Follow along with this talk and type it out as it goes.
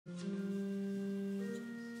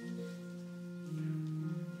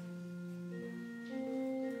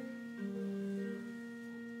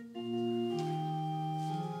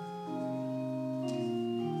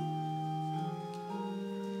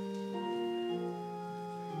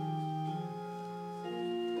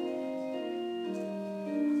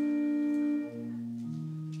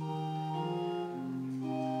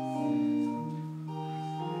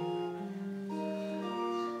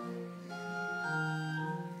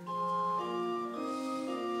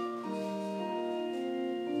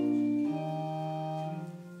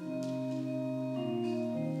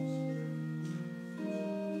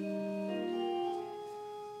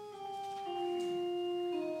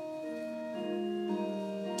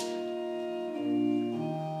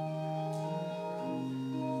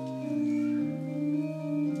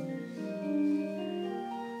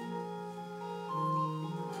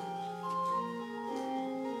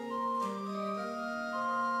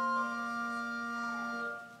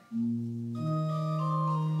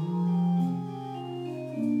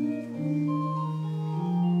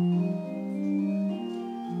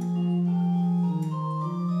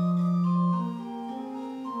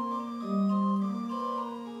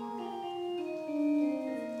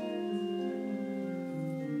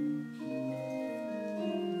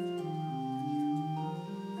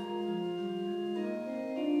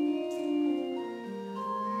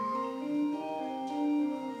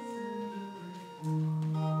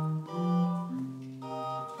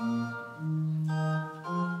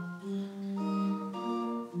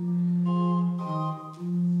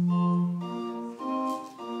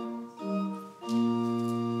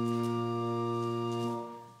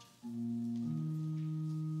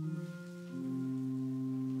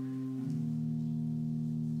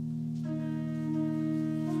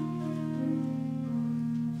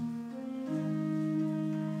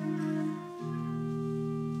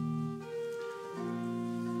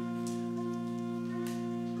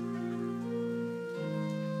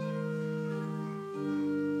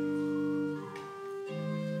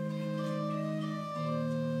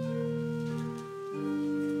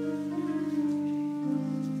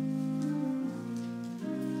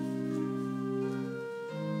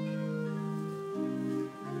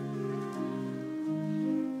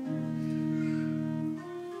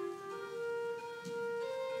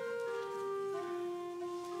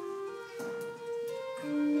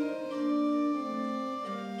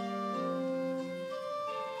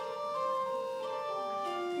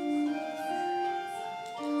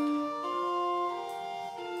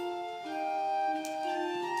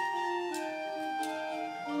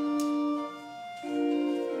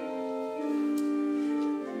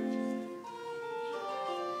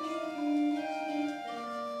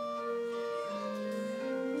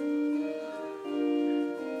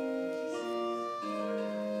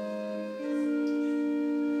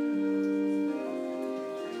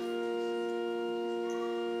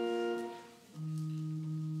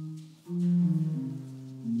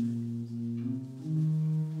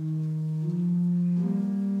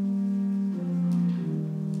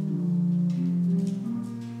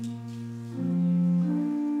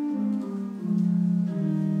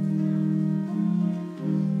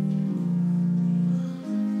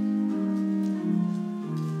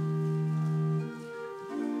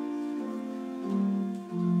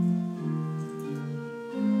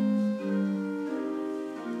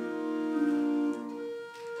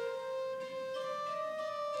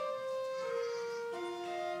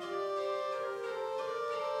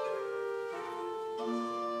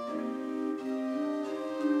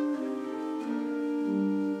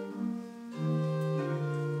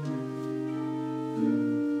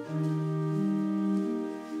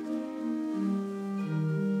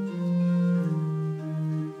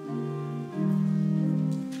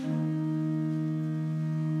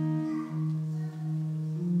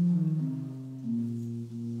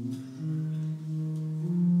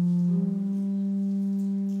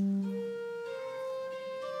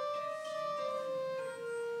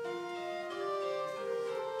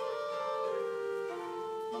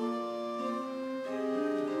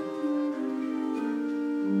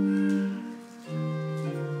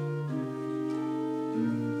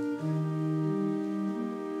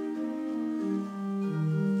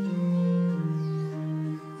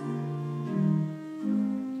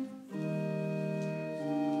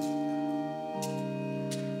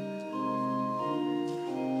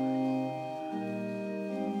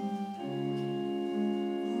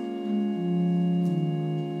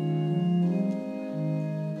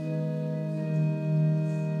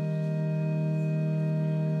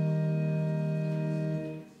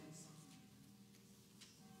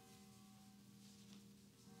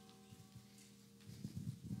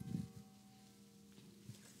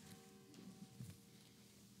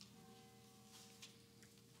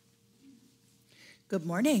Good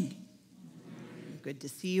morning. Good to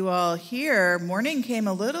see you all here. Morning came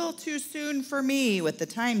a little too soon for me with the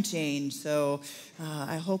time change, so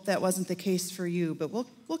I hope that wasn't the case for you, but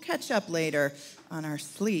we'll catch up later on our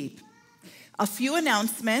sleep. A few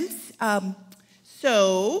announcements.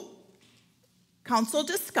 Council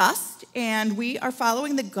discussed, and we are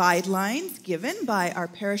following the guidelines given by our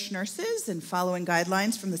parish nurses and following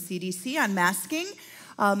guidelines from the CDC on masking,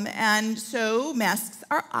 and so masks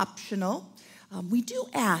are optional. We do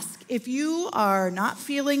ask if you are not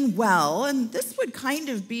feeling well, and this would kind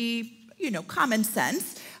of be, common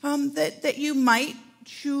sense, that you might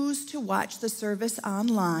choose to watch the service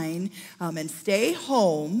online and stay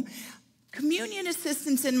home. Communion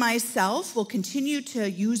assistants and myself will continue to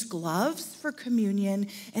use gloves for communion,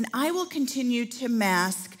 and I will continue to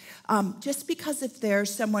mask just because if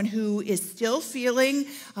there's someone who is still feeling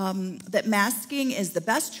that masking is the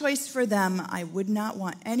best choice for them, I would not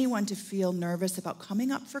want anyone to feel nervous about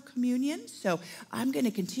coming up for communion. So I'm going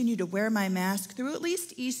to continue to wear my mask through at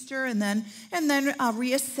least Easter and then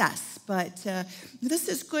reassess. But this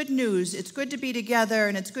is good news. It's good to be together,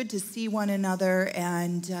 and it's good to see one another,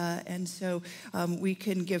 and so we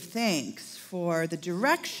can give thanks for the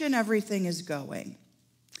direction everything is going.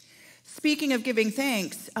 Speaking of giving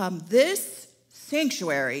thanks, this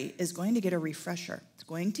sanctuary is going to get a refresher. It's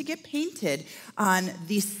going to get painted on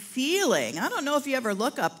the ceiling. I don't know if you ever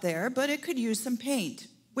look up there, but it could use some paint,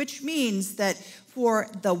 which means that for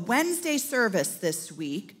the Wednesday service this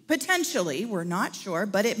week, potentially, we're not sure,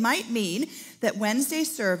 but it might mean that Wednesday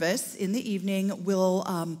service in the evening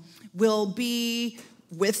will be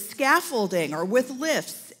with scaffolding or with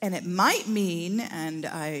lifts, and it might mean, and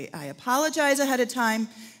I apologize ahead of time,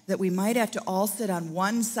 that we might have to all sit on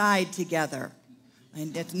one side together.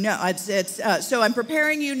 So I'm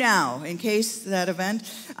preparing you now in case that event.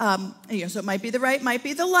 So it might be the right, might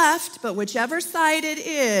be the left, but whichever side it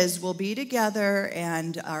is, we'll be together,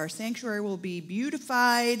 and our sanctuary will be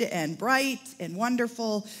beautified and bright and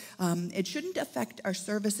wonderful. It shouldn't affect our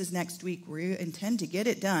services next week. We intend to get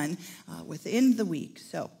it done within the week.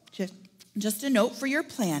 So just a note for your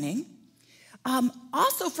planning.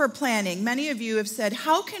 Also for planning, many of you have said,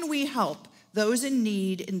 how can we help those in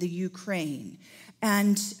need in the Ukraine?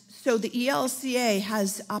 And so the ELCA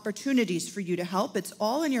has opportunities for you to help. It's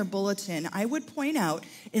all in your bulletin. I would point out,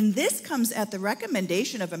 and this comes at the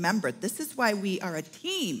recommendation of a member. This is why we are a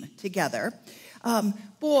team together.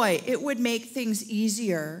 It would make things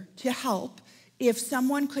easier to help if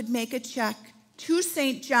someone could make a check to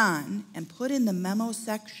St. John and put in the memo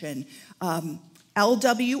section,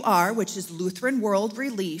 LWR, which is Lutheran World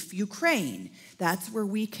Relief, Ukraine. That's where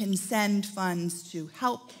we can send funds to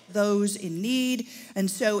help those in need.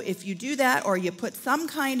 And so if you do that, or you put some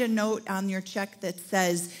kind of note on your check that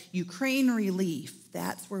says Ukraine Relief,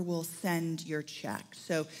 that's where we'll send your check.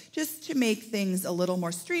 So just to make things a little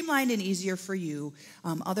more streamlined and easier for you.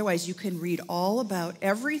 Otherwise, you can read all about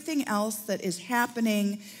everything else that is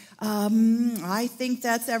happening. I think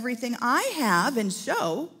that's everything I have, and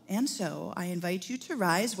so I invite you to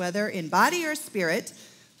rise, whether in body or spirit,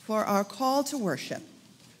 for our call to worship.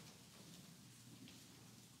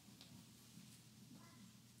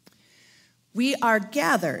 We are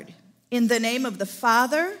gathered in the name of the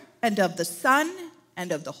Father, and of the Son,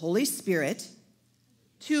 and of the Holy Spirit,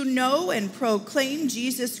 to know and proclaim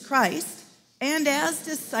Jesus Christ, and as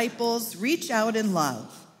disciples reach out in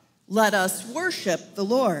love. Let us worship the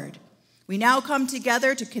Lord. We now come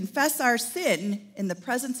together to confess our sin in the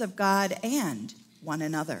presence of God and one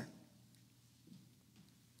another.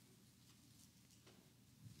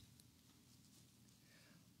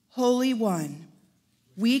 Holy One,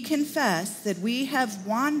 we confess that we have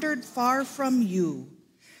wandered far from you.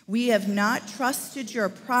 We have not trusted your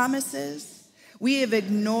promises. We have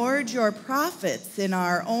ignored your prophets in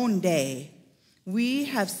our own day. We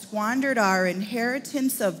have squandered our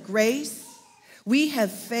inheritance of grace. We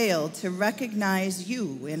have failed to recognize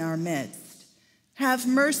you in our midst. Have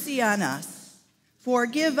mercy on us.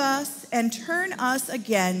 Forgive us and turn us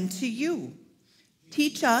again to you.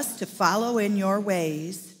 Teach us to follow in your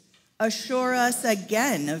ways. Assure us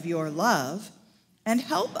again of your love, and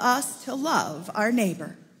help us to love our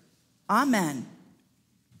neighbor. Amen.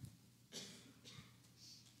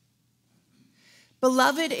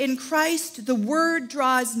 Beloved in Christ, the word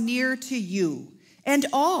draws near to you, and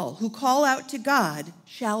all who call out to God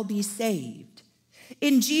shall be saved.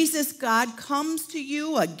 In Jesus, God comes to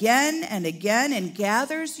you again and again and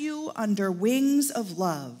gathers you under wings of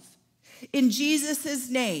love. In Jesus'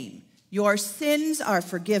 name, your sins are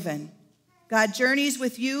forgiven. God journeys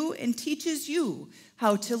with you and teaches you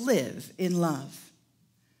how to live in love.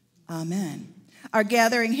 Amen. Our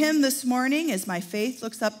gathering hymn this morning is My Faith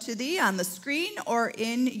Looks Up to Thee on the screen or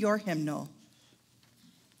in your hymnal.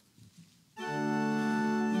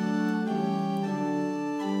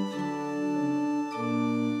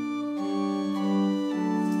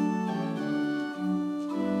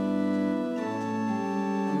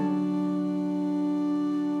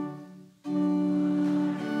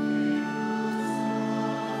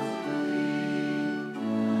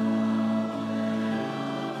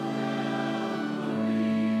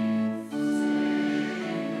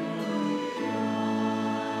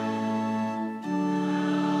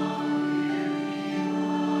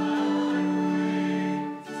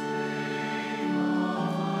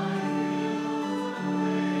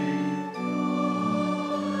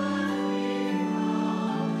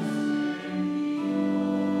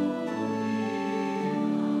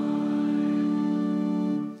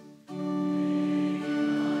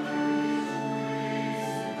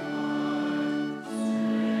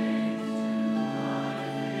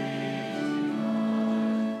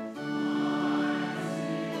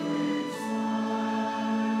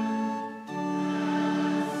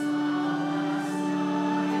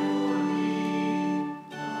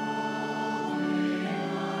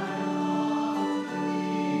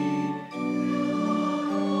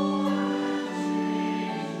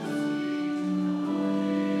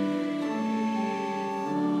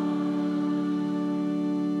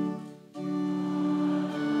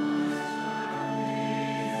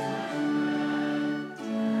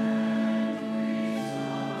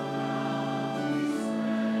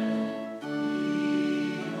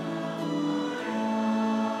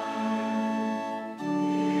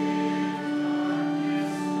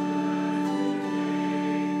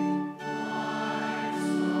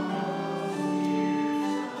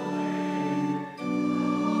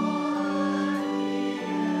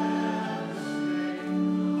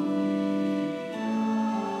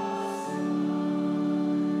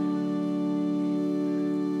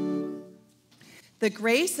 The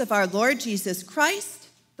grace of our Lord Jesus Christ,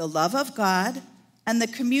 the love of God, and the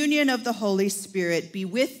communion of the Holy Spirit be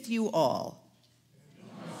with you all.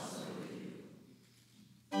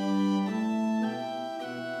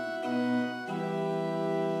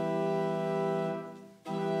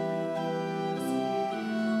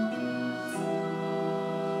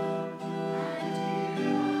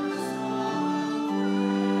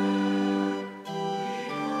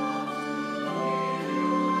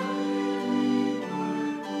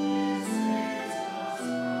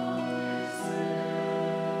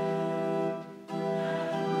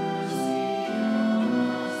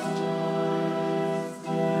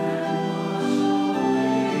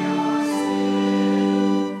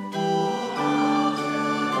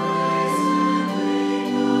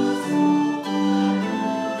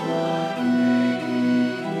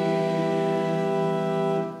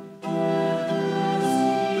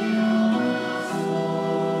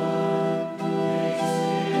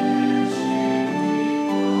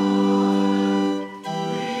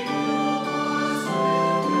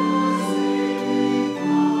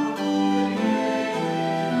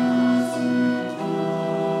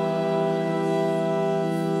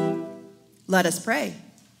 Let us pray.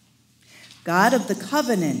 God of the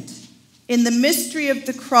covenant, in the mystery of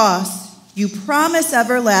the cross, you promise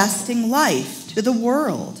everlasting life to the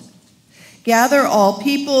world. Gather all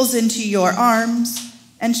peoples into your arms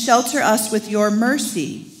and shelter us with your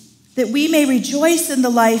mercy, that we may rejoice in the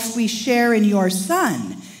life we share in your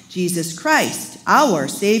Son, Jesus Christ, our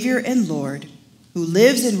Savior and Lord, who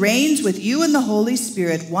lives and reigns with you in the Holy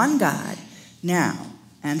Spirit, one God, now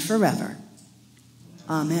and forever.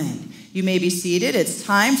 Amen. You may be seated. It's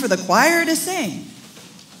time for the choir to sing.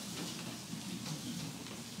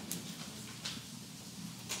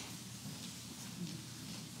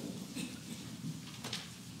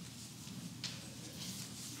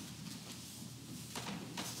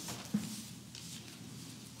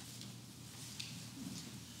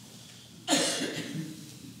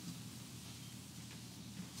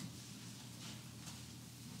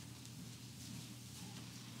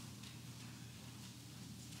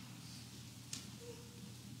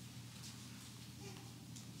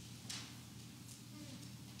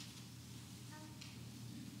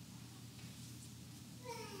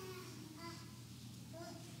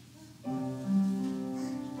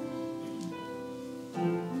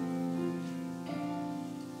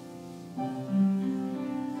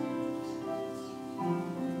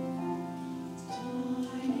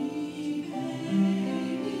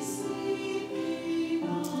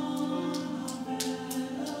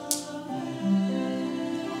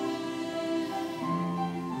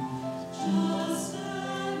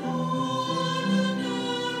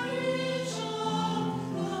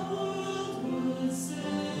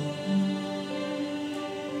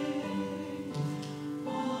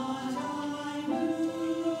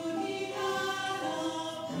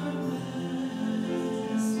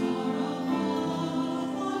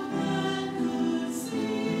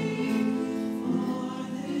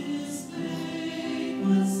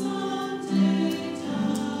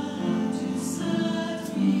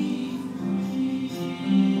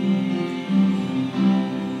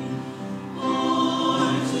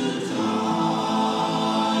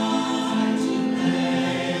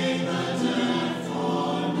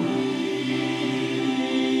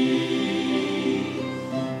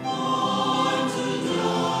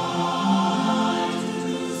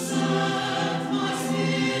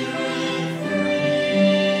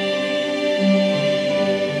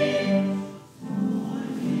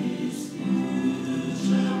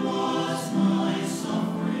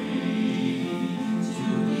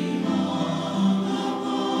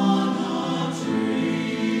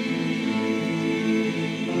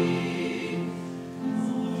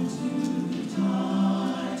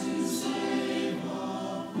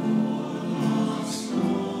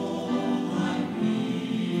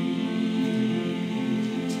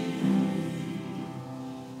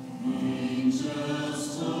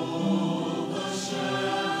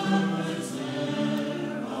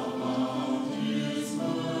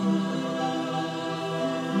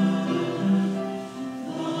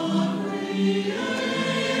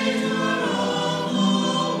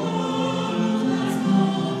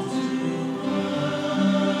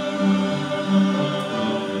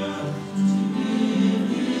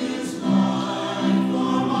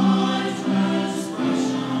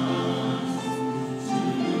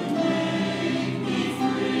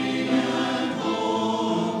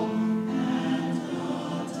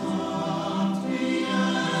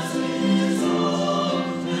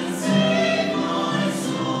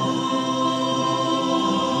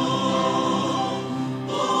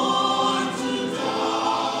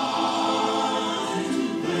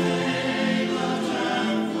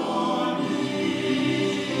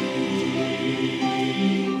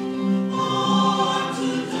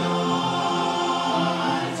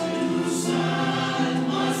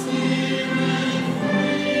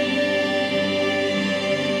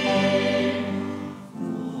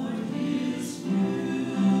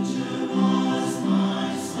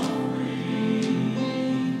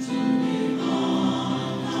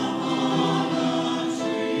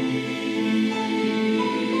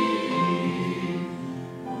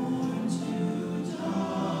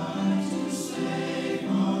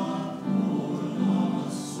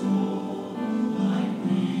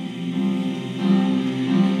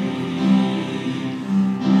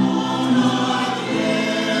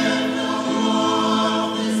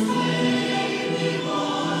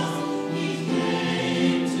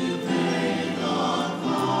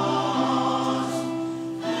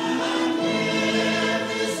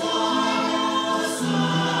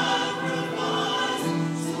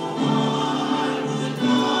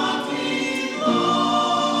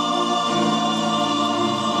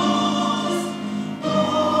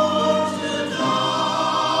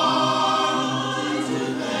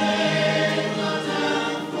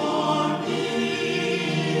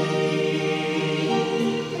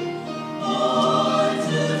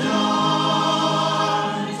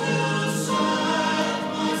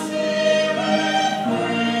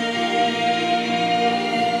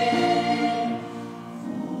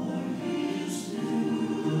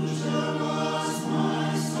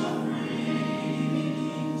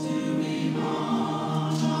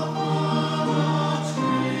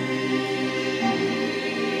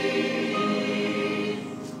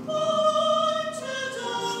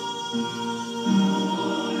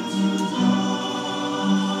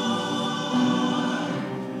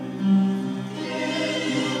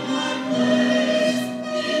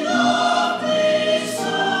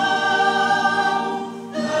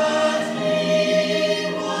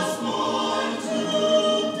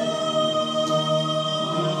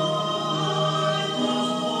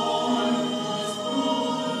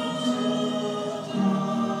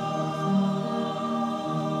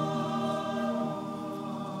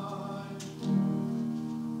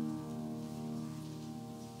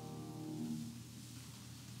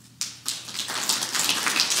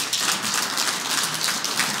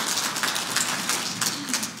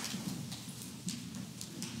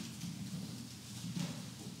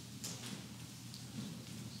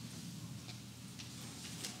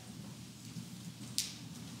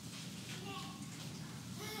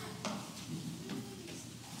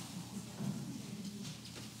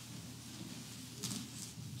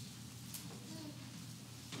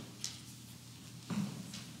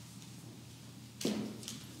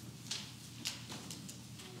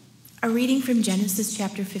 A reading from Genesis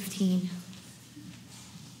chapter 15.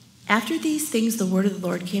 After these things, the word of the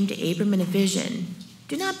Lord came to Abram in a vision.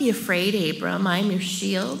 Do not be afraid, Abram. I am your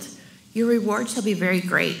shield. Your reward shall be very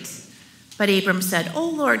great. But Abram said, O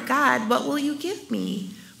Lord God, what will you give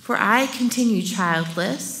me? For I continue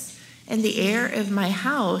childless, and the heir of my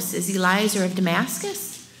house is Eliezer of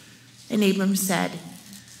Damascus. And Abram said,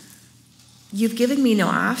 You've given me no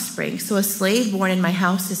offspring, so a slave born in my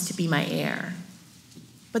house is to be my heir.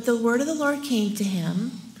 But the word of the Lord came to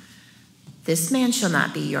him, This man shall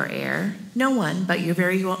not be your heir. No one but your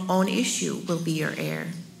very own issue will be your heir.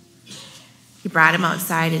 He brought him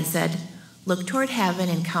outside and said, Look toward heaven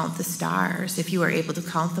and count the stars, if you are able to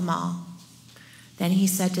count them all. Then he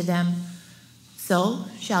said to them, So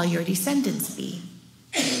shall your descendants be.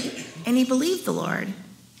 And he believed the Lord,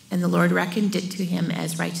 and the Lord reckoned it to him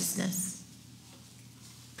as righteousness.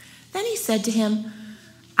 Then he said to him,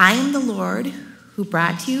 I am the Lord who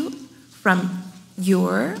brought you from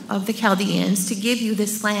Ur of the Chaldeans to give you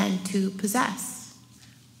this land to possess.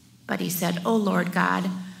 But he said, O Lord God,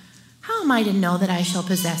 how am I to know that I shall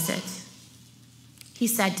possess it? He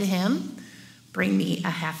said to him, Bring me a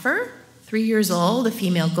heifer, 3 years old, a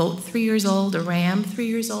female goat, 3 years old, a ram, 3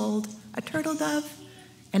 years old, a turtle dove,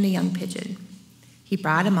 and a young pigeon. He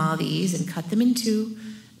brought him all these and cut them in two,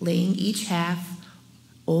 laying each half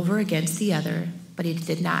over against the other, but he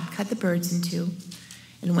did not cut the birds in two.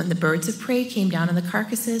 And when the birds of prey came down on the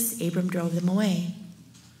carcasses, Abram drove them away.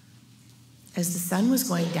 As the sun was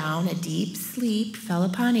going down, a deep sleep fell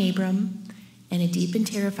upon Abram, and a deep and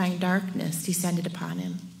terrifying darkness descended upon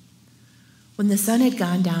him. When the sun had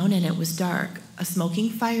gone down and it was dark, a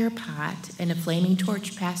smoking fire pot and a flaming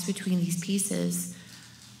torch passed between these pieces.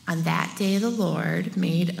 On that day the Lord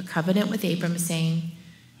made a covenant with Abram, saying,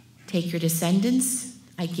 Take your descendants,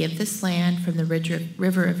 I give this land from the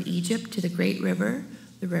river of Egypt to the great river,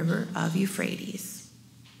 the river of Euphrates.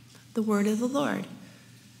 The word of the Lord.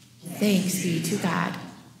 Thanks be to God.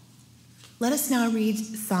 Let us now read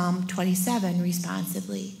Psalm 27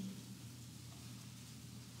 responsively.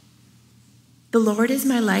 The Lord is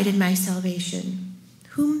my light and my salvation.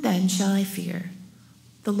 Whom then shall I fear?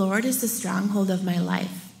 The Lord is the stronghold of my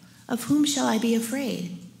life. Of whom shall I be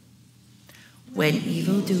afraid? When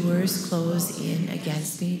evildoers close in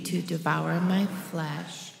against me to devour my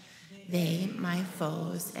flesh, they, my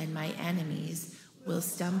foes and my enemies, will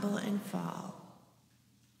stumble and fall.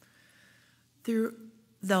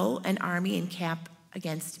 Though an army encamp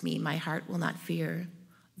against me, my heart will not fear.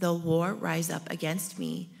 Though war rise up against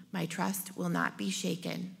me, my trust will not be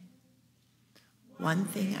shaken. One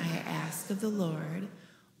thing I ask of the Lord,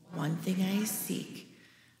 one thing I seek,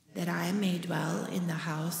 that I may dwell in the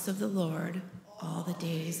house of the Lord all the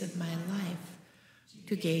days of my life,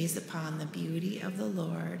 to gaze upon the beauty of the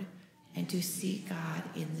Lord and to seek God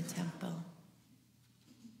in the temple.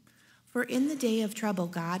 For in the day of trouble,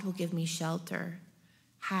 God will give me shelter.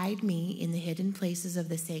 Hide me in the hidden places of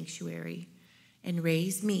the sanctuary and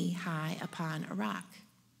raise me high upon a rock.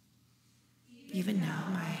 Even now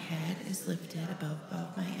my head is lifted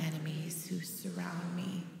above my enemies who surround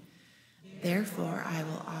me. Therefore I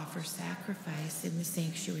will offer sacrifice in the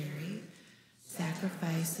sanctuary,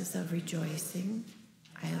 sacrifices of rejoicing.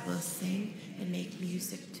 I will sing and make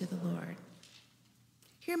music to the Lord.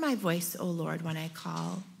 Hear my voice, O Lord, when I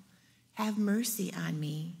call. Have mercy on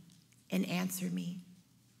me and answer me.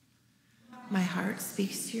 My heart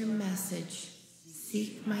speaks your message.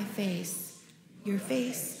 Seek my face. Your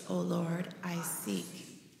face, O Lord, I seek.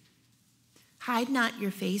 Hide not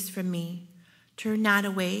your face from me. Turn not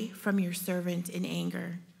away from your servant in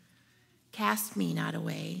anger. Cast me not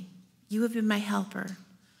away. You have been my helper.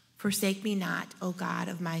 Forsake me not, O God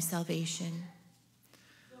of my salvation.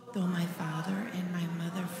 Though my father and my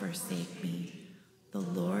mother forsake me, the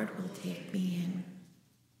Lord will take me in.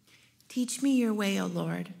 Teach me your way, O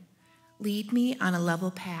Lord. Lead me on a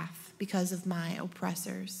level path because of my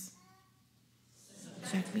oppressors.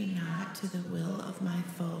 Subject me not to the will of my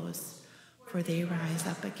foes, for they rise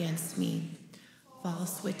up against me,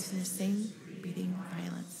 false witnessing, breathing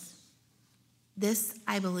violence. This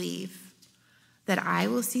I believe, that I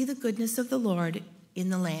will see the goodness of the Lord in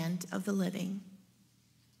the land of the living.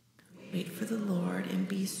 Wait for the Lord and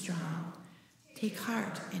be strong. Take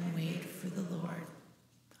heart and wait for the Lord.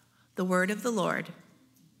 The word of the Lord.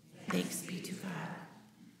 Thanks be to God.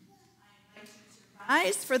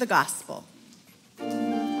 Rise for the gospel.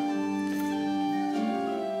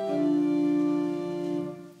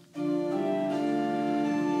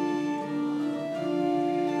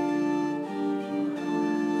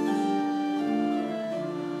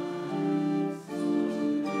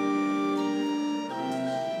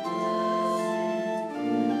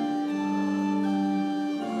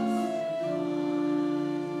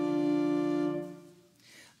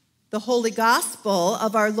 The Holy Gospel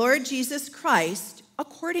of our Lord Jesus Christ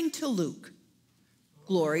according to Luke.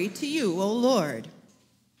 Glory to you, O Lord.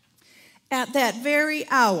 At that very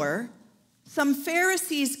hour, some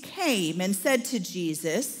Pharisees came and said to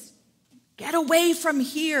Jesus, "Get away from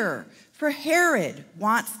here, for Herod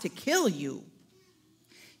wants to kill you."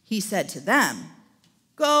 He said to them,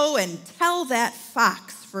 "Go and tell that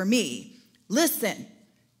fox for me, 'Listen,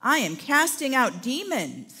 I am casting out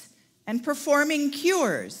demons and performing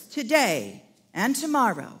cures today and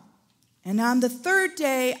tomorrow, and on the third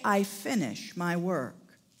day I finish my work.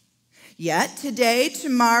 Yet today,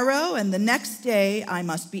 tomorrow, and the next day I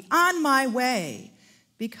must be on my way,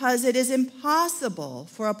 because it is impossible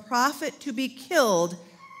for a prophet to be killed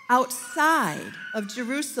outside of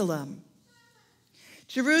Jerusalem.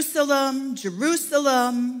 Jerusalem,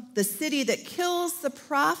 Jerusalem, the city that kills the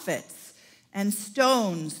prophets and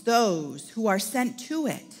stones those who are sent to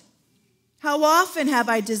it. How often have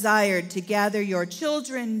I desired to gather your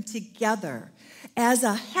children together, as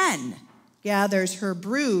a hen gathers her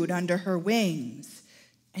brood under her wings,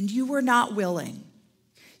 and you were not willing.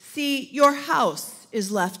 See, your house is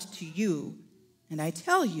left to you, and I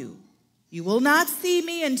tell you, you will not see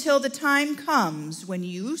me until the time comes when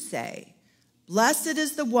you say, 'Blessed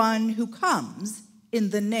is the one who comes in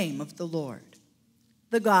the name of the Lord.'"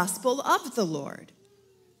 The gospel of the Lord.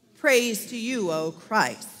 Praise to you, O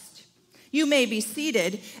Christ. You may be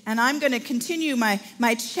seated, and I'm going to continue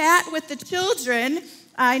my chat with the children.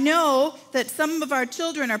 I know that some of our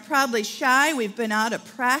children are probably shy. We've been out of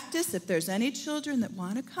practice. If there's any children that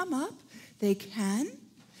want to come up, they can.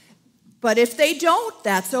 But if they don't,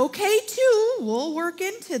 that's okay too. We'll work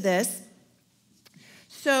into this.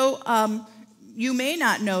 So you may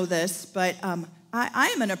not know this, but I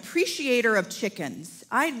am an appreciator of chickens.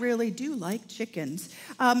 I really do like chickens.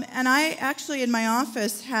 And I actually, in my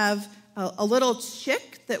office, have a little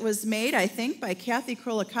chick that was made, I think, by Kathy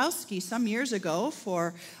Krolikowski some years ago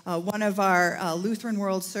for one of our Lutheran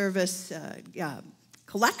World Service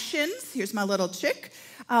collections. Here's my little chick.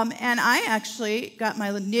 And I actually got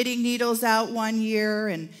my knitting needles out one year,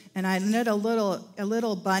 and I knit a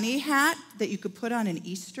little bunny hat that you could put on an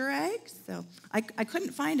Easter egg. So I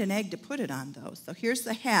couldn't find an egg to put it on, though. So here's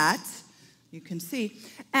the hat. You can see.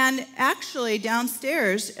 And actually,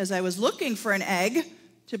 downstairs, as I was looking for an egg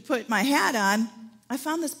to put my hat on, I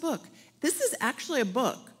found this book. This is actually a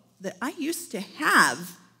book that I used to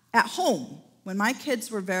have at home when my kids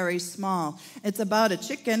were very small. It's about a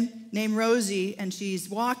chicken named Rosie, and she's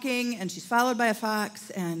walking, and she's followed by a fox,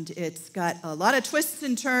 and it's got a lot of twists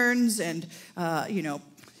and turns and,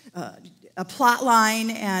 a plot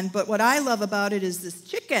line. But what I love about it is this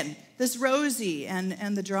chicken, this Rosie,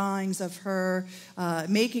 and the drawings of her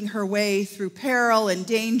making her way through peril and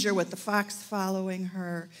danger with the fox following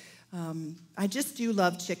her. I just do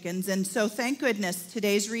love chickens, and so thank goodness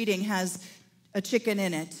today's reading has a chicken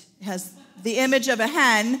in it. It has the image of a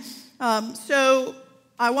hen. So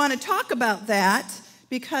I want to talk about that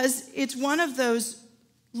because it's one of those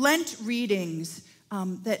Lent readings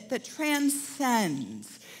that transcends,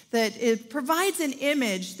 that it provides an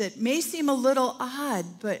image that may seem a little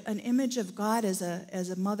odd, but an image of God as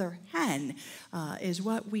a mother hen is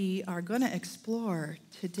what we are going to explore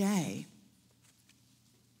today.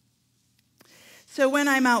 So when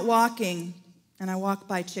I'm out walking, and I walk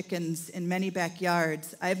by chickens in many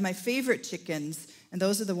backyards, I have my favorite chickens, and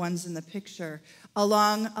those are the ones in the picture,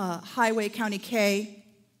 along Highway County K.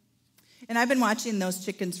 And I've been watching those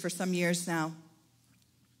chickens for some years now.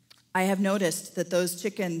 I have noticed that those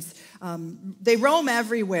chickens, they roam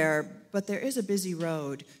everywhere, but there is a busy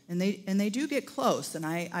road, and they do get close, and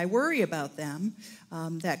I worry about them.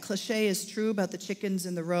 That cliche is true about the chickens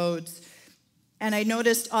in the roads. And I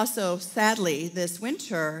noticed also, sadly, this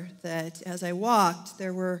winter that as I walked,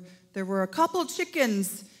 there were a couple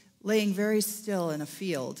chickens laying very still in a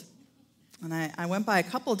field. And I went by a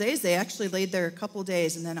couple days. They actually laid there a couple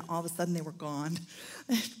days, and then all of a sudden they were gone.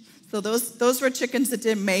 So those were chickens that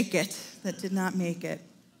didn't make it, that did not make it.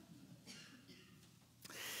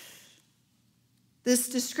 This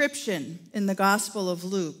description in the Gospel of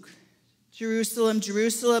Luke, Jerusalem,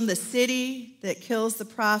 Jerusalem, the city that kills the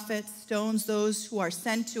prophets, stones those who are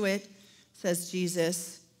sent to it, says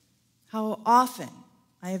Jesus, how often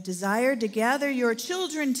I have desired to gather your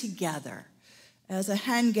children together as a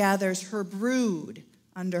hen gathers her brood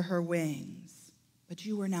under her wings, but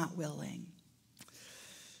you were not willing.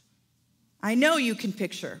 I know you can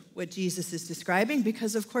picture what Jesus is describing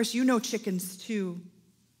because, of course, you know chickens too.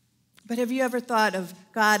 But have you ever thought of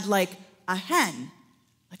God like a hen?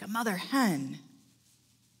 Like a mother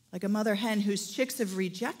hen whose chicks have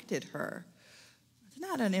rejected her?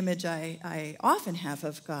 not an image I often have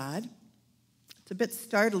of God. It's a bit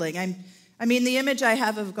startling. The image I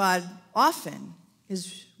have of God often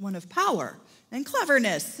is one of power and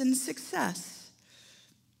cleverness and success.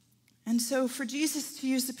 And so for Jesus to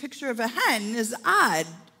use the picture of a hen is odd.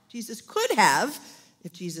 Jesus could have,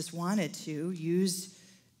 if Jesus wanted to, use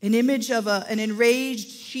an image of an enraged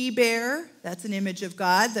she-bear. That's an image of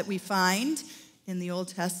God that we find in the Old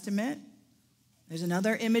Testament. There's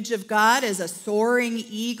another image of God as a soaring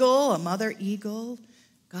eagle, a mother eagle.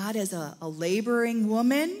 God as a laboring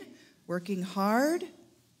woman working hard.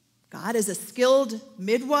 God as a skilled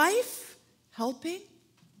midwife helping.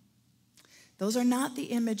 Those are not the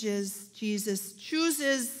images Jesus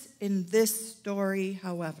chooses in this story,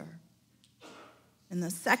 however. In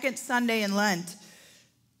the second Sunday in Lent,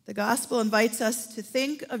 the gospel invites us to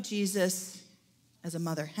think of Jesus as a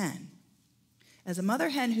mother hen. As a mother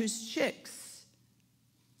hen whose chicks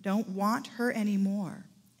don't want her anymore.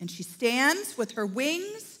 And she stands with her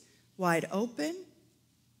wings wide open.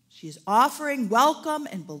 She is offering welcome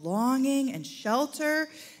and belonging and shelter,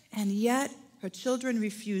 and yet her children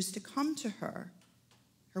refuse to come to her.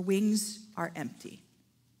 Her wings are empty.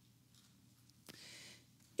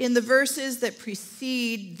 In the verses that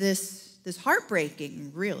precede this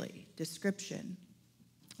heartbreaking, really, description,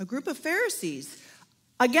 a group of Pharisees,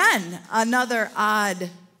 again, another odd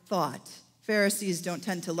thought. Pharisees don't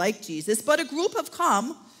tend to like Jesus, but a group have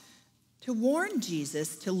come to warn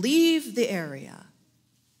Jesus to leave the area,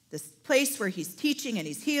 this place where he's teaching and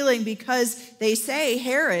he's healing, because they say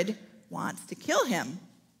Herod wants to kill him.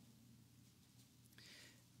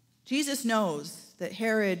 Jesus knows that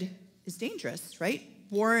Herod is dangerous, right?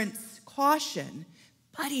 Warrants caution,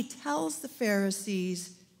 but he tells the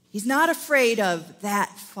Pharisees he's not afraid of that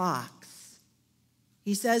fox.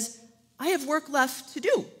 He says, I have work left to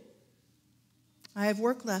do. I have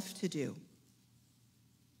work left to do.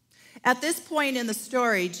 At this point in the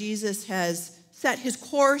story, Jesus has set his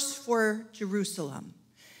course for Jerusalem.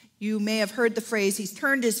 You may have heard the phrase, he's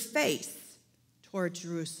turned his face toward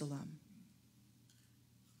Jerusalem.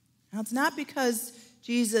 Now, it's not because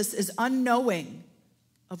Jesus is unknowing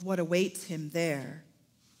of what awaits him there.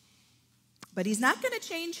 But he's not going to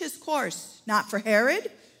change his course, not for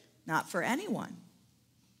Herod, not for anyone.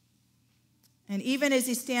 And even as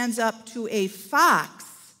he stands up to a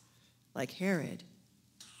fox like Herod,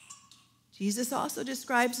 Jesus also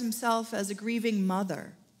describes himself as a grieving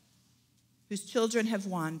mother whose children have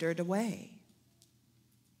wandered away.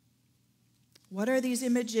 What are these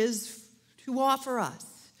images to offer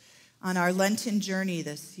us on our Lenten journey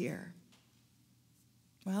this year?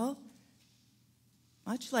 Well,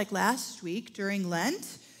 much like last week during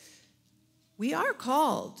Lent, we are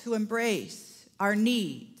called to embrace our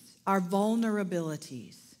needs, our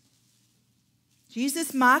vulnerabilities.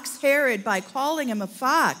 Jesus mocks Herod by calling him a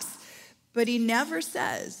fox, but he never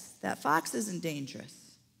says that fox isn't dangerous.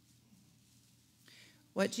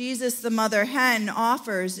 What Jesus, the mother hen,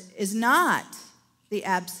 offers is not the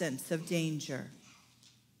absence of danger.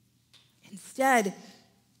 Instead,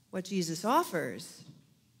 what Jesus offers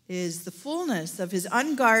is the fullness of his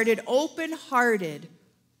unguarded, open-hearted,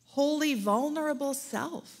 wholly vulnerable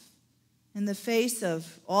self in the face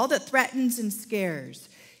of all that threatens and scares.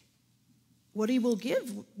 What he will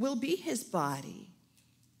give will be his body,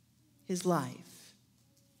 his life.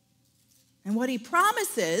 And what he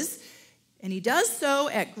promises, and he does so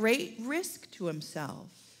at great risk to himself,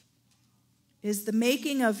 is the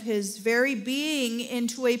making of his very being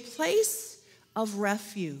into a place of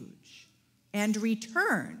refuge and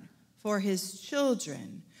return for his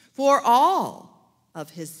children, for all of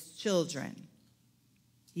his children.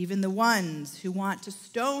 Even the ones who want to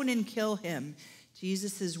stone and kill him,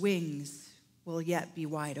 Jesus' wings will yet be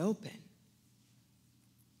wide open.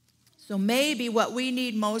 So maybe what we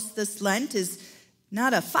need most this Lent is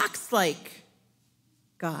not a fox-like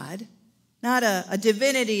God, not a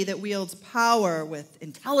divinity that wields power with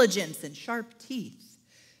intelligence and sharp teeth.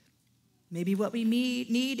 Maybe what we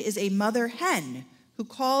need is a mother hen who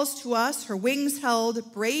calls to us, her wings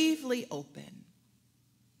held bravely open.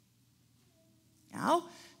 Now,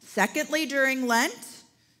 secondly, during Lent,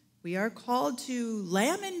 we are called to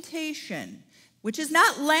lamentation, which is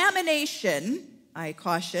not lamination, I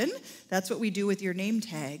caution. That's what we do with your name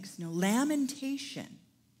tags. No, lamentation,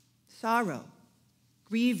 sorrow,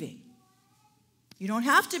 grieving. You don't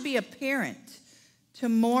have to be a parent to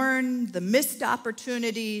mourn the missed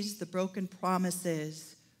opportunities, the broken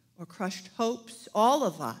promises, or crushed hopes. All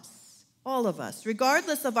of us,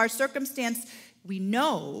 regardless of our circumstance, we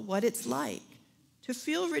know what it's like to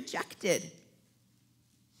feel rejected.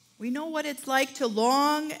 We know what it's like to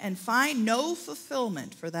long and find no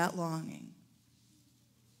fulfillment for that longing.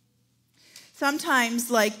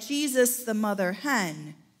 Sometimes, like Jesus, the mother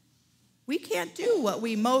hen, we can't do what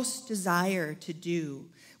we most desire to do.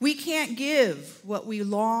 We can't give what we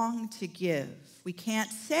long to give. We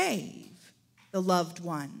can't save the loved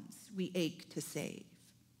ones we ache to save.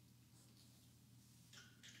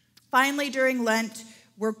 Finally, during Lent,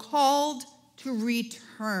 we're called to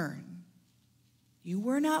return. You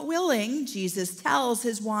were not willing, Jesus tells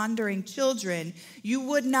his wandering children. You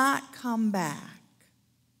would not come back.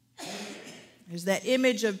 There's that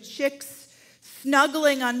image of chicks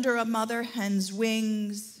snuggling under a mother hen's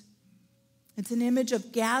wings. It's an image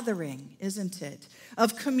of gathering, isn't it?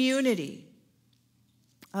 Of community,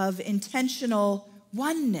 of intentional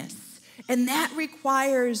oneness. And that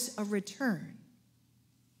requires a return.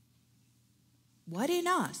 What in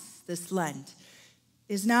us this Lent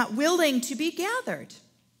is not willing to be gathered,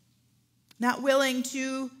 not willing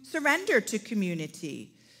to surrender to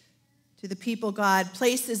community, to the people God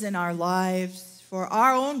places in our lives for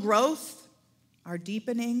our own growth, our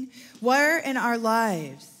deepening? Where in our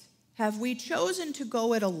lives have we chosen to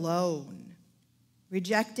go it alone,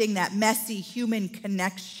 rejecting that messy human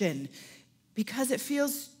connection because it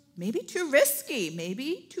feels maybe too risky,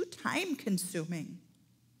 maybe too time-consuming?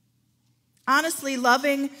 Honestly,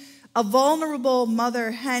 loving a vulnerable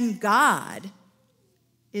mother hen God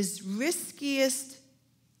is riskiest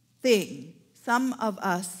thing some of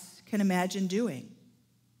us can imagine doing.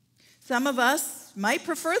 Some of us might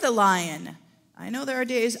prefer the lion. I know there are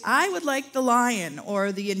days I would like the lion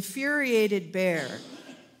or the infuriated bear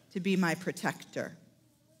to be my protector.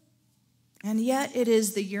 And yet it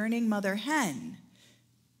is the yearning mother hen.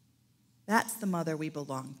 That's the mother we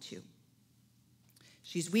belong to.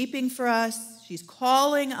 She's weeping for us. She's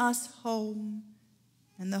calling us home.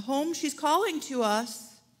 And the home she's calling to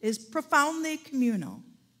us is profoundly communal.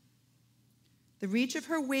 The reach of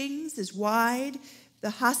her wings is wide. The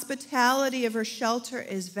hospitality of her shelter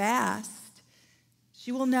is vast.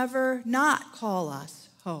 She will never not call us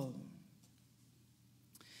home.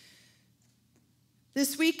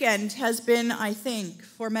 This weekend has been, I think,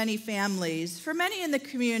 for many families, for many in the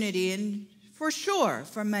community, and for sure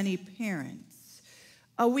for many parents,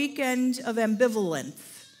 a weekend of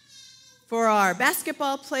ambivalence for our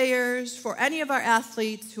basketball players, for any of our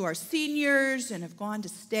athletes who are seniors and have gone to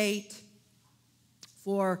state,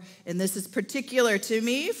 and this is particular to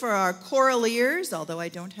me, for our choraleers, although I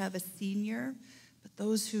don't have a senior, but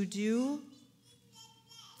those who do,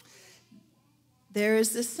 there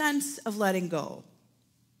is this sense of letting go.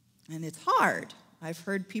 And it's hard. I've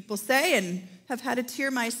heard people say, and have had a tear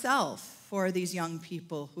myself, for these young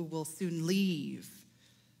people who will soon leave.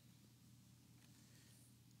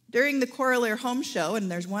 During the Choraleer Home Show, and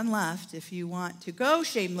there's one left if you want to go,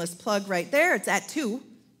 shameless plug right there, it's at 2.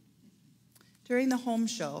 During the home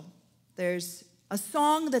show, there's a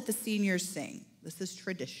song that the seniors sing. This is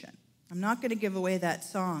tradition. I'm not going to give away that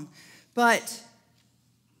song, but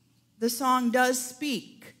the song does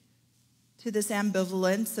speak to this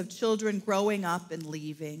ambivalence of children growing up and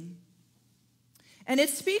leaving. And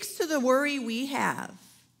it speaks to the worry we have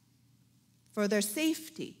for their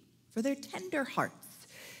safety, for their tender hearts.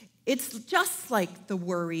 It's just like the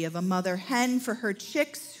worry of a mother hen for her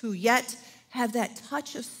chicks who yet have that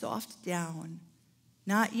touch of soft down,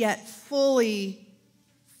 not yet fully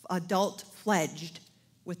adult-fledged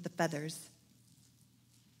with the feathers.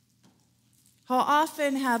 How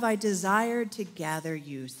often have I desired to gather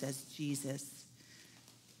you, says Jesus.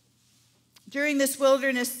 During this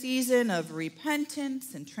wilderness season of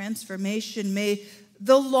repentance and transformation, may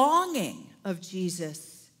the longing of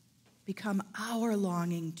Jesus become our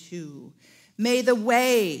longing too. May the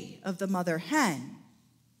way of the mother hen,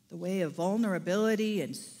 the way of vulnerability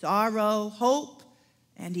and sorrow, hope,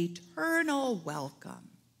 and eternal welcome,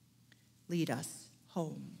 lead us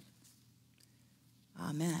home.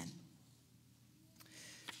 Amen.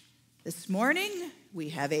 This morning, we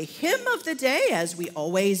have a hymn of the day, as we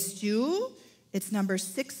always do. It's number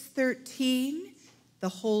 613, The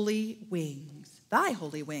Holy Wings. Thy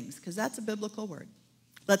Holy Wings, because that's a biblical word.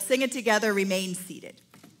 Let's sing it together. Remain seated.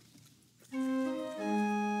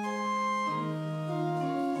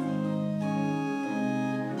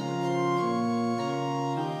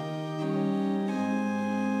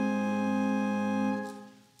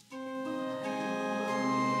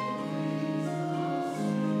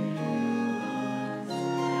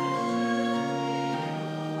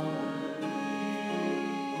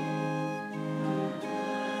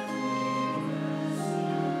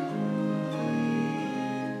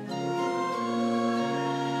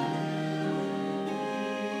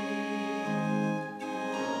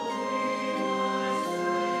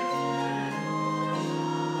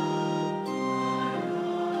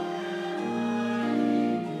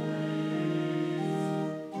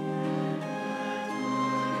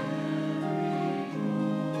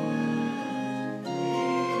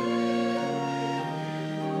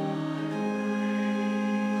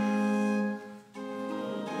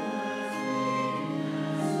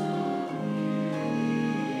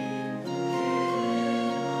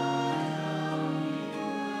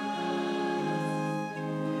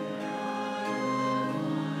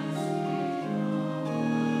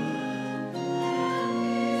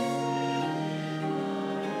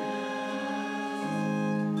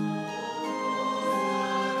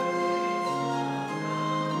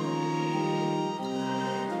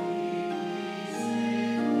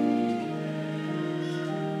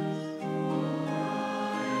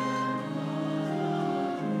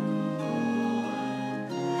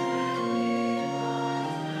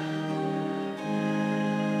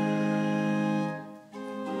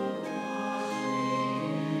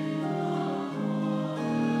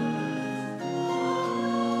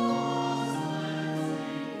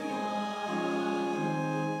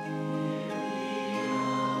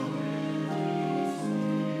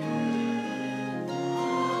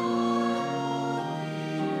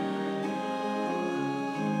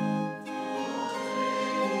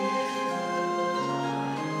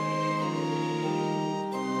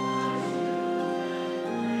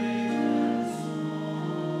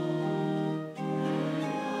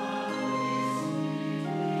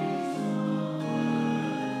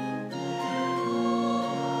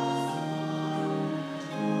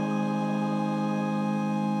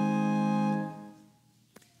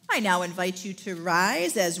 I now invite you to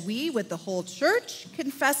rise as we, with the whole church,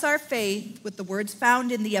 confess our faith with the words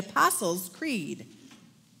found in the Apostles' Creed.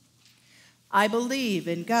 I believe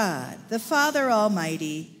in God, the Father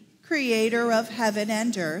Almighty, creator of heaven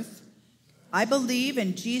and earth. I believe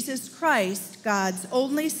in Jesus Christ, God's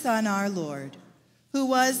only Son, our Lord, who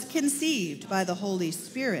was conceived by the Holy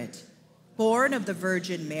Spirit, born of the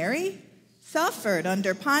Virgin Mary, suffered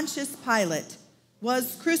under Pontius Pilate,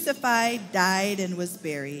 was crucified, died, and was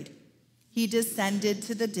buried. He descended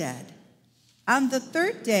to the dead. On the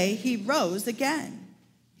third day, he rose again.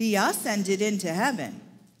 He ascended into heaven.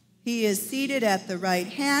 He is seated at the right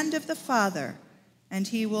hand of the Father, and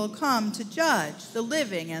he will come to judge the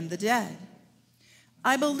living and the dead.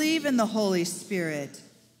 I believe in the Holy Spirit,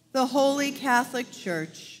 the Holy Catholic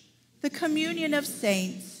Church, the communion of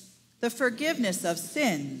saints, the forgiveness of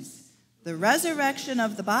sins, the resurrection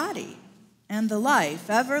of the body, and the life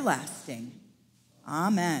everlasting.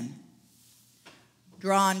 Amen.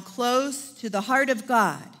 Drawn close to the heart of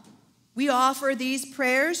God, we offer these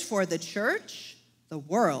prayers for the church, the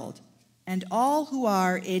world, and all who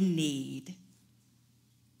are in need.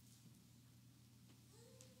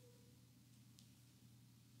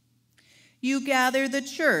 You gather the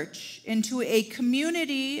church into a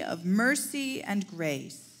community of mercy and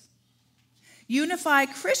grace. Unify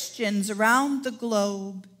Christians around the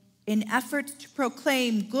globe in effort to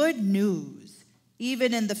proclaim good news,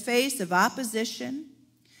 even in the face of opposition,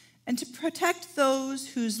 and to protect those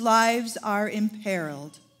whose lives are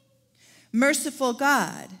imperiled. Merciful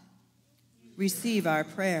God, receive our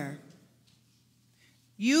prayer.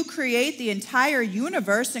 You create the entire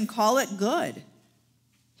universe and call it good.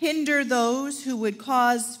 Hinder those who would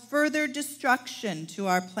cause further destruction to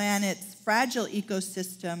our planet's fragile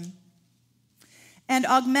ecosystem, and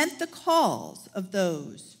augment the calls of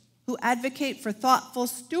those who advocate for thoughtful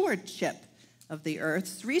stewardship of the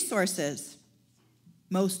earth's resources.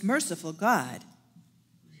 Most merciful God,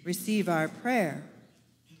 receive our prayer.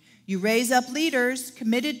 You raise up leaders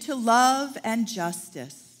committed to love and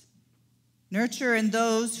justice. Nurture in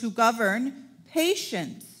those who govern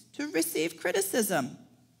patience to receive criticism,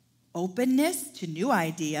 openness to new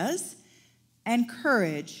ideas, and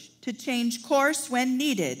courage to change course when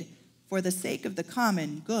needed for the sake of the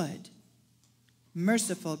common good.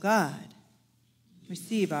 Merciful God,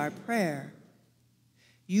 receive our prayer.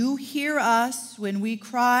 You hear us when we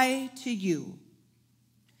cry to you.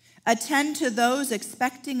 Attend to those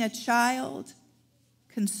expecting a child.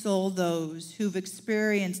 Console those who've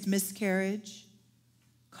experienced miscarriage.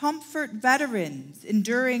 Comfort veterans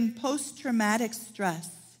enduring post-traumatic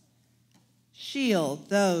stress. Shield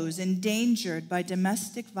those endangered by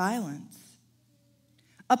domestic violence.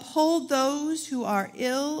 Uphold those who are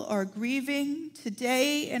ill or grieving.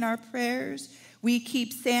 Today in our prayers, we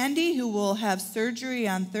keep Sandy, who will have surgery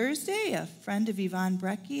on Thursday, a friend of Yvonne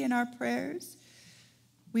Brecky, in our prayers.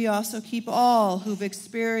 We also keep all who've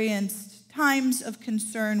experienced times of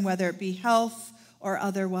concern, whether it be health or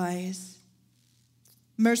otherwise.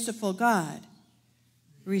 Merciful God,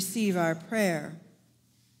 receive our prayer.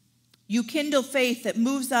 You kindle faith that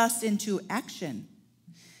moves us into action.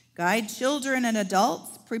 Guide children and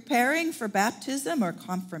adults preparing for baptism or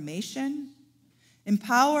confirmation.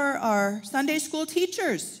 Empower our Sunday school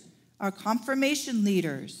teachers, our confirmation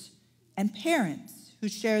leaders, and parents who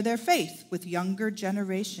share their faith with younger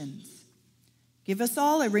generations. Give us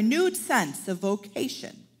all a renewed sense of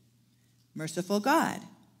vocation. Merciful God,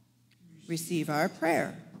 receive our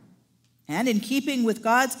prayer. And in keeping with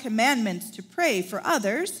God's commandments to pray for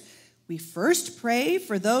others, we first pray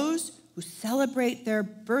for those who celebrate their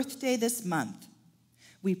birthday this month.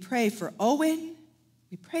 We pray for Owen.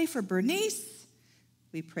 We pray for Bernice.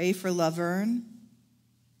 We pray for Laverne.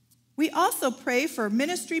 We also pray for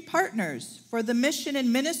ministry partners for the mission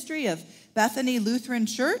and ministry of Bethany Lutheran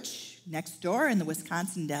Church next door in the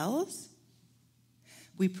Wisconsin Dells.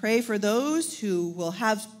 We pray for those who will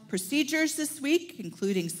have procedures this week,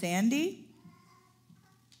 including Sandy.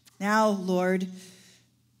 Now, Lord,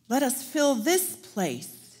 let us fill this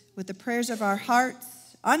place with the prayers of our hearts,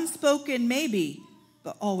 unspoken maybe,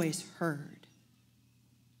 but always heard.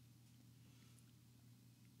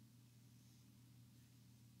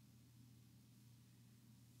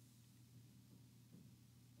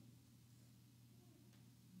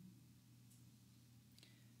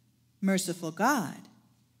 Merciful God,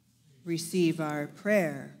 receive our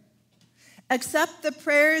prayer. Accept the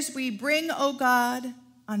prayers we bring, O God,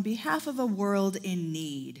 on behalf of a world in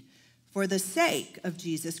need, for the sake of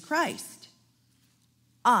Jesus Christ.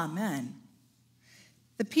 Amen.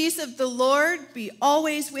 The peace of the Lord be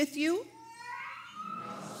always with you.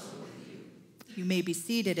 You may be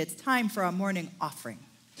seated. It's time for our morning offering.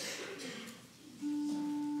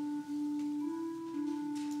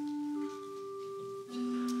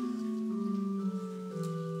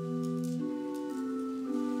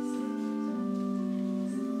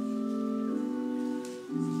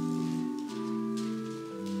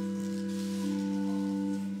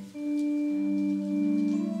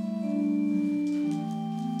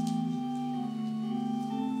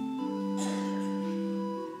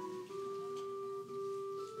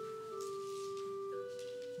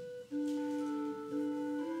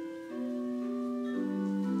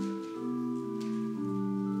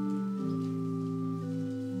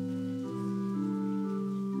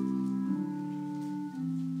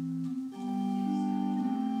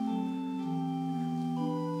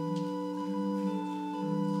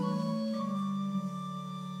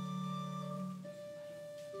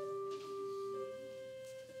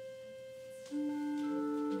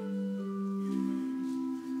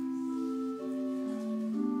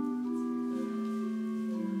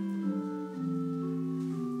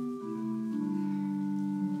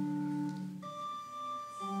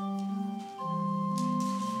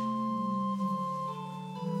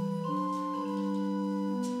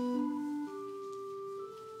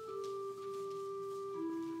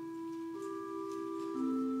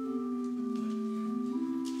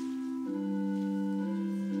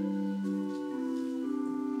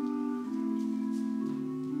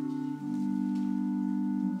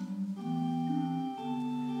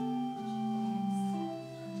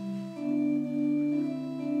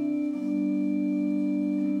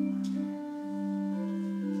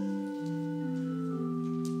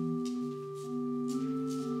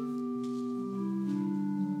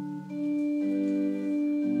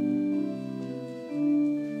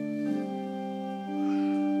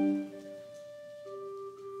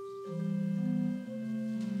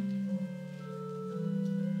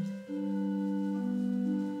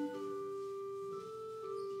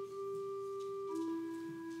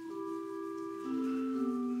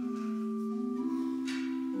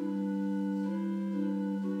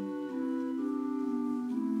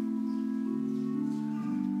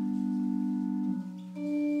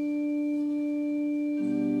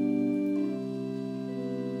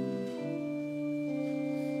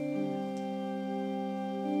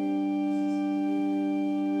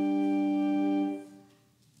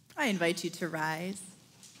 I invite you to rise.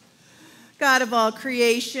 God of all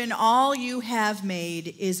creation, all you have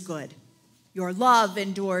made is good. Your love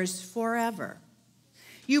endures forever.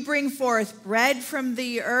 You bring forth bread from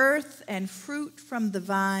the earth and fruit from the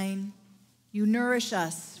vine. You nourish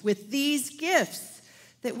us with these gifts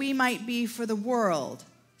that we might be for the world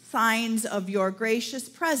signs of your gracious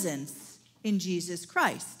presence in Jesus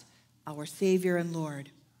Christ, our Savior and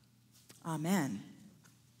Lord. Amen.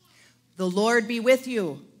 The Lord be with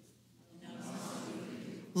you.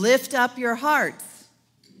 Lift up your hearts.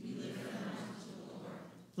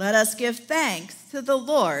 Let us give thanks to the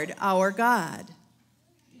Lord our God.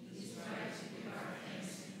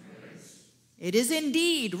 It is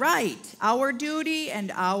indeed right, our duty and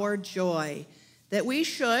our joy, that we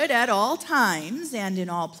should at all times and in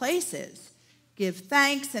all places give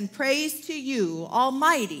thanks and praise to you,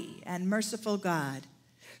 Almighty and merciful God,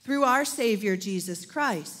 through our Savior Jesus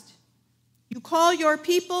Christ. You call your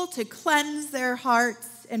people to cleanse their hearts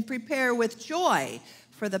and prepare with joy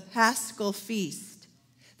for the Paschal feast,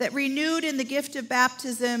 that renewed in the gift of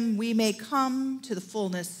baptism we may come to the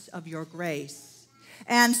fullness of your grace.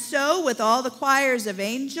 And so, with all the choirs of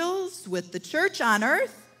angels, with the church on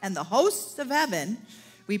earth and the hosts of heaven,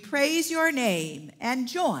 we praise your name and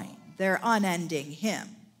join their unending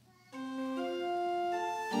hymn.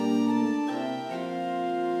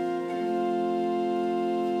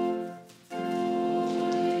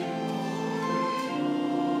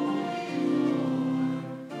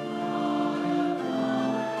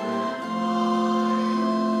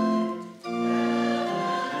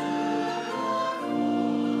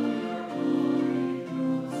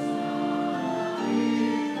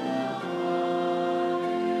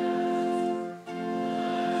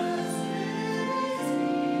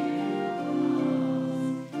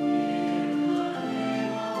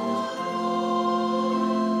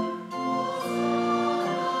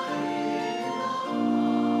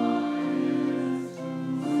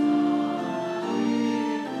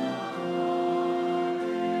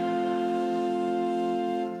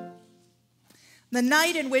 The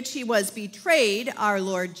night in which he was betrayed, our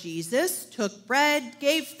Lord Jesus took bread,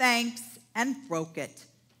 gave thanks, and broke it,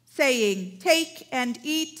 saying, "Take and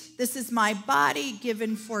eat. This is my body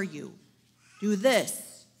given for you. Do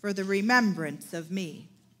this for the remembrance of me."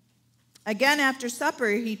 Again, after supper,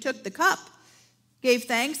 he took the cup, gave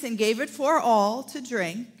thanks, and gave it for all to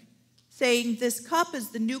drink, saying, "This cup is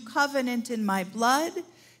the new covenant in my blood,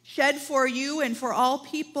 shed for you and for all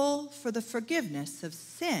people for the forgiveness of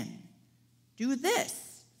sin. Do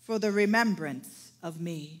this for the remembrance of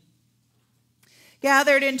me."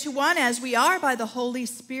 Gathered into one as we are by the Holy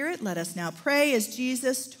Spirit, let us now pray as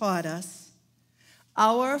Jesus taught us.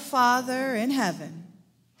 Our Father in heaven,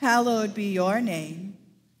 hallowed be your name.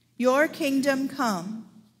 Your kingdom come,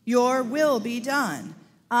 your will be done,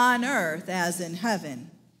 on earth as in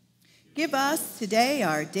heaven. Give us today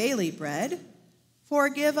our daily bread.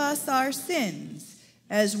 Forgive us our sins,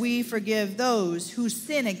 as we forgive those who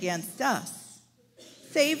sin against us.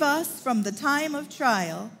 Save us from the time of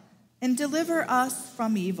trial, and deliver us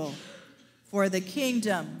from evil. For the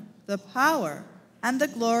kingdom, the power, and the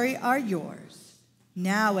glory are yours,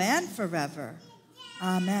 now and forever.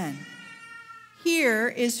 Amen. Here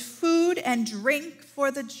is food and drink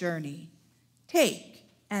for the journey. Take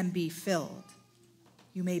and be filled.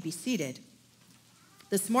 You may be seated.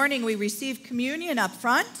 This morning we receive communion up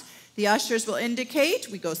front. The ushers will indicate.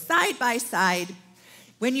 We go side by side.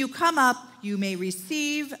 When you come up, you may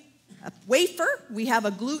receive a wafer. We have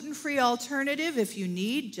a gluten-free alternative. If you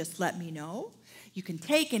need, just let me know. You can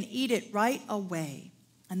take and eat it right away.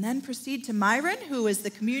 And then proceed to Myron, who is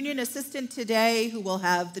the communion assistant today, who will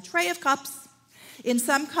have the tray of cups. In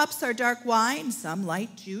some cups are dark wine, some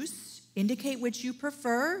light juice. Indicate which you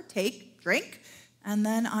prefer. Take, drink, and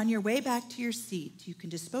then on your way back to your seat, you can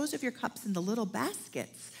dispose of your cups in the little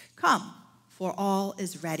baskets. Come, for all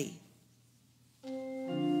is ready.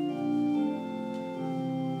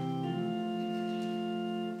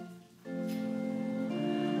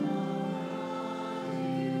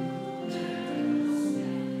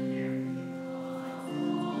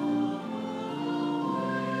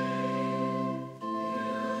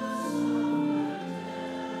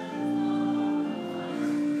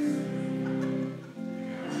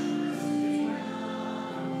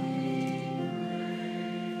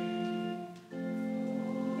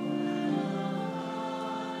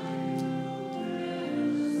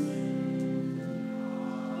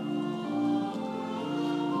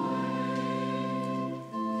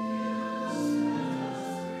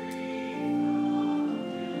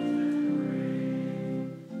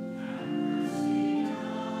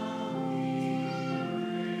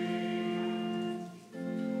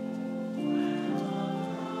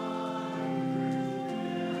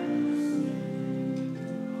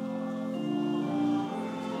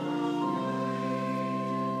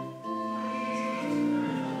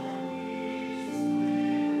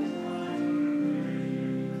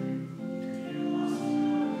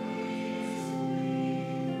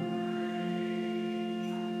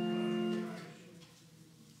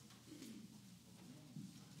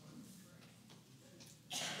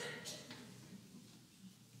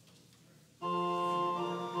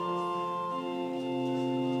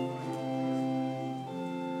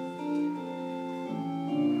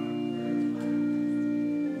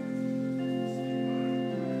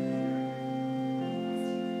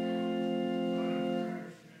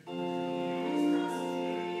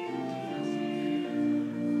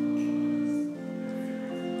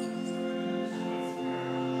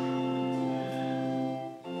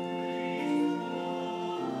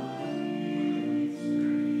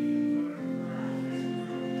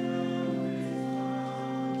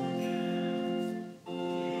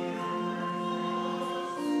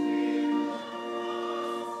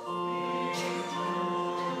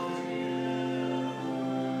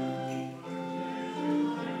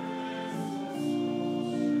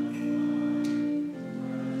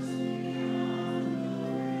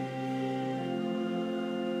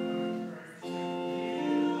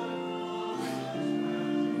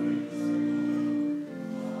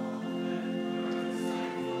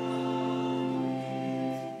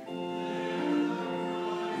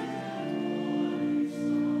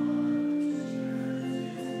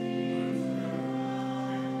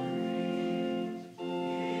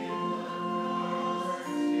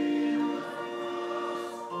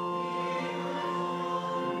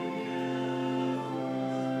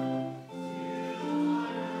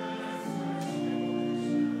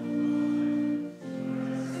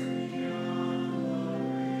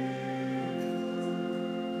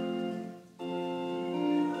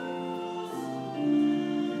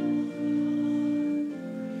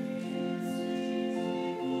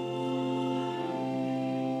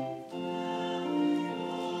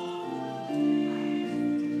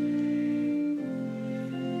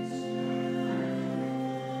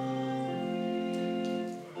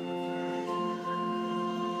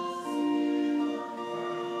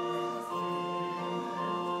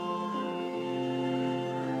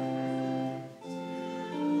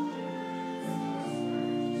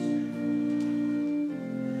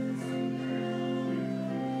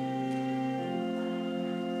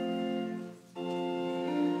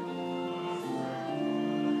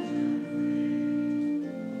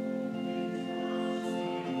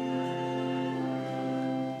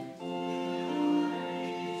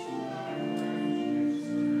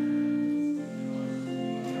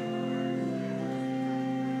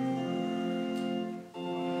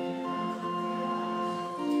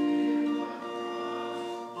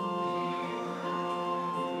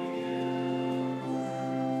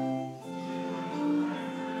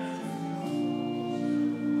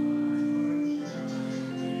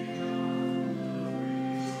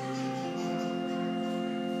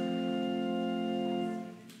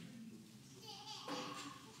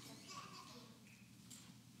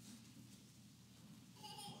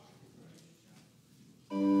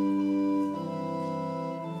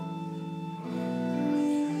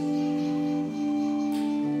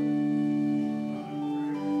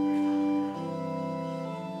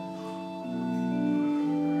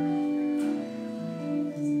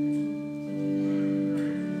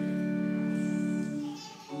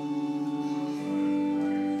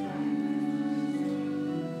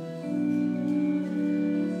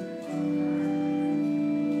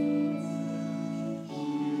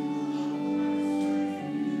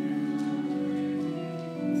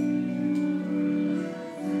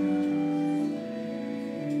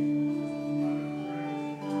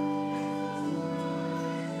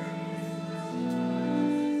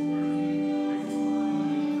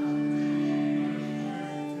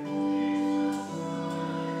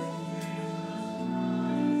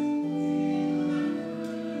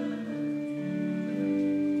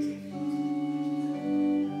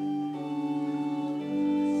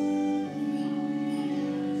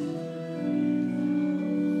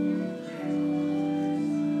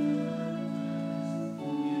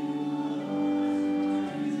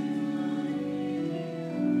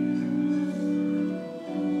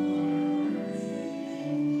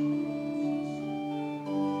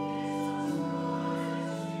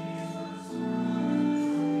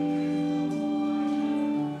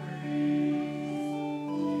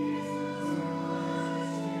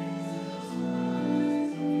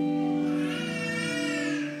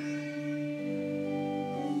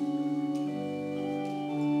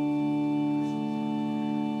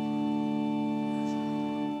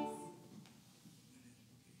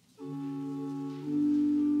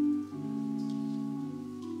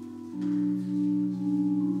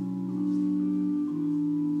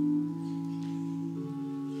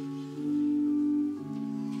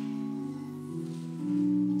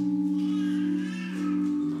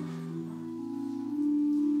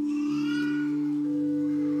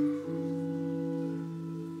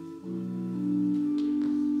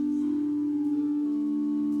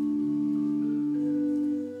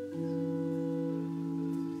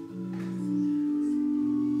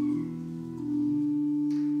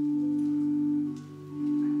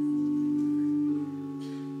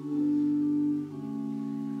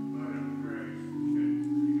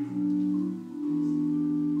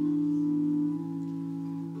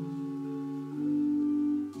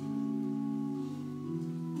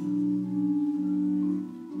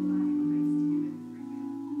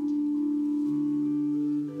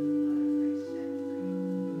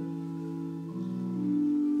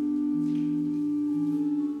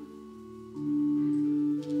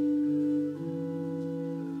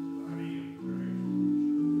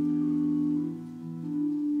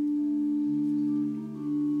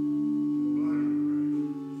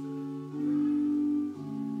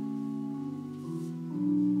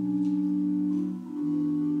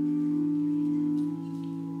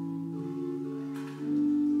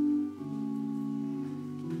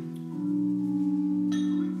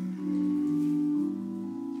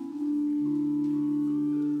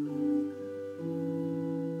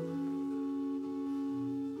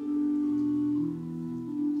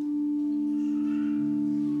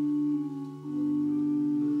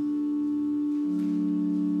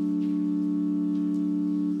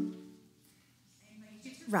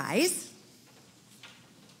 rise.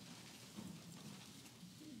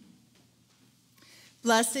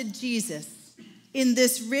 Blessed Jesus, in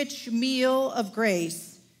this rich meal of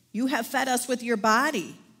grace, you have fed us with your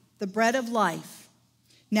body, the bread of life.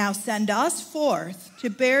 Now send us forth to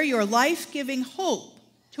bear your life-giving hope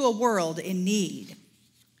to a world in need.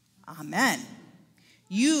 Amen.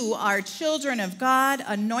 You are children of God,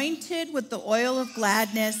 anointed with the oil of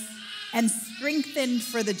gladness and strengthened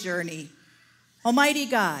for the journey. Almighty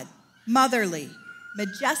God, motherly,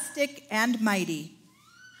 majestic, and mighty,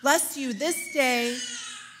 bless you this day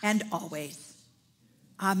and always.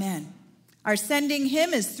 Amen. Our sending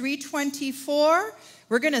hymn is 324.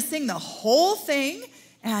 We're going to sing the whole thing,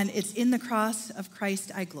 and it's In the Cross of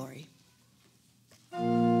Christ I Glory.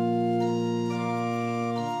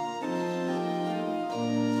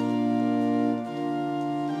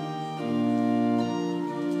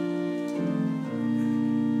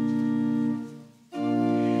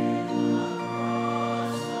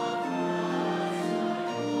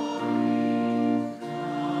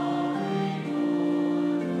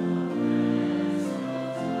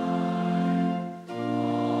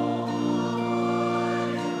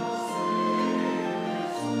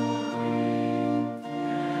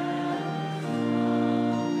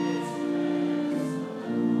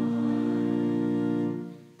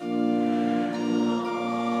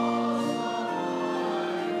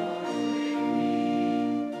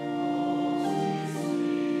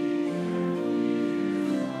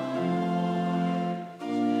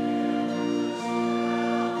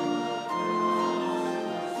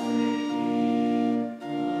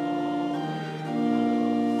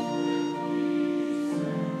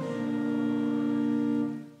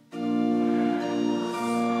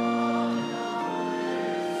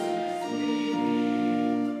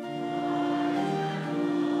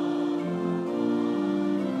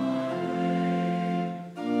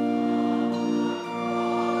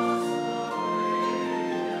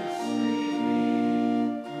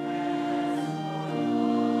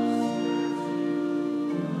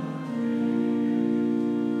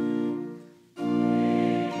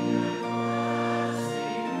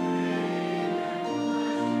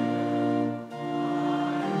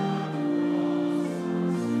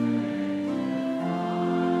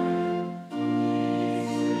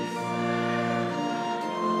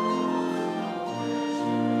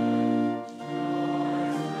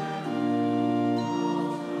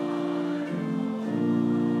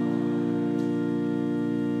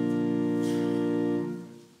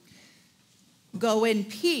 Go in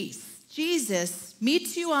peace. Jesus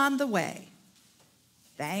meets you on the way.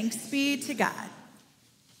 Thanks be to God.